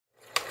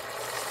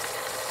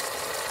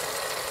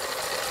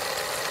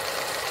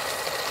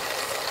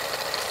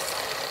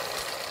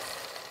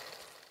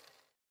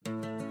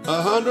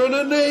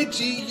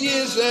180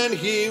 years and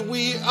here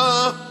we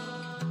are.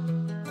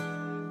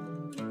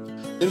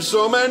 In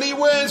so many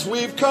ways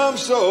we've come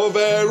so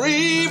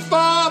very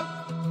far.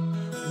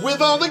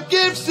 With all the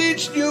gifts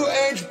each new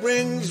age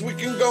brings, we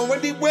can go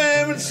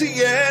anywhere and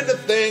see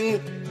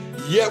anything.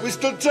 Yet we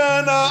still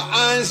turn our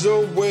eyes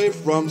away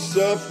from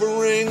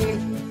suffering.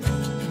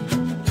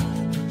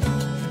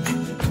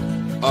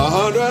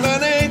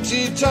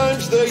 180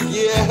 times the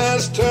year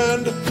has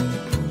turned.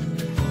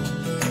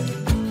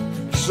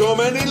 So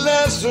many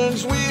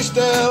lessons we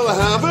still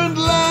haven't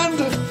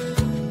learned.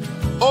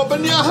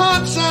 Open your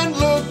hearts and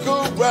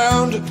look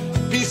around.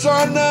 Peace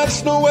on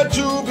earth's nowhere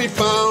to be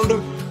found.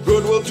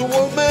 Goodwill to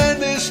all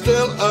men is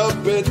still a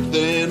bit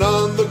thin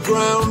on the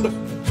ground.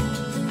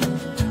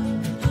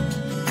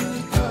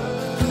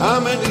 How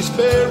many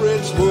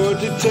spirits would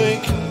it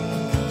take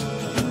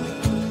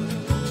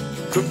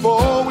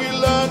before we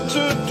learn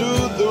to do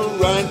the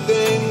right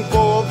thing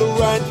for the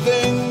right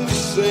thing's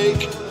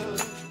sake?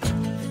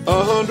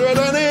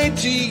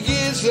 180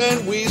 years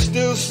and we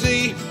still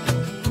see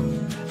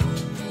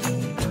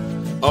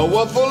a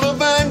world full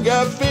of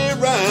anger, fear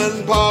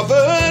and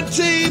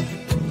poverty.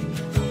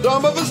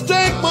 Some of us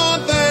take more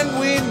than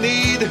we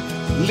need,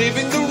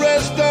 leaving the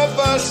rest of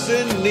us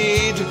in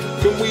need.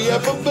 Can we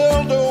ever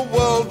build a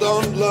world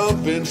on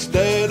love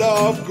instead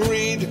of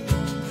greed?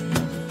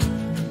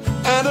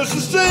 And as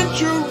the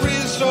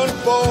centuries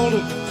unfold,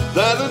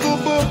 that little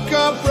book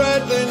of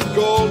red and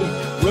gold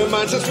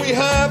reminds us we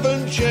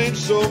haven't changed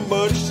so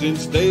much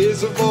since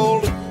days of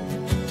old.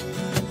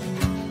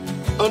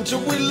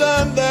 Until we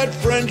learn that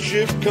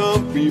friendship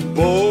can't be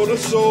bought or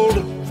sold.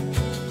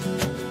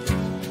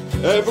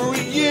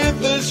 Every year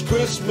this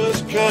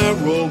Christmas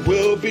carol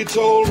will be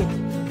told.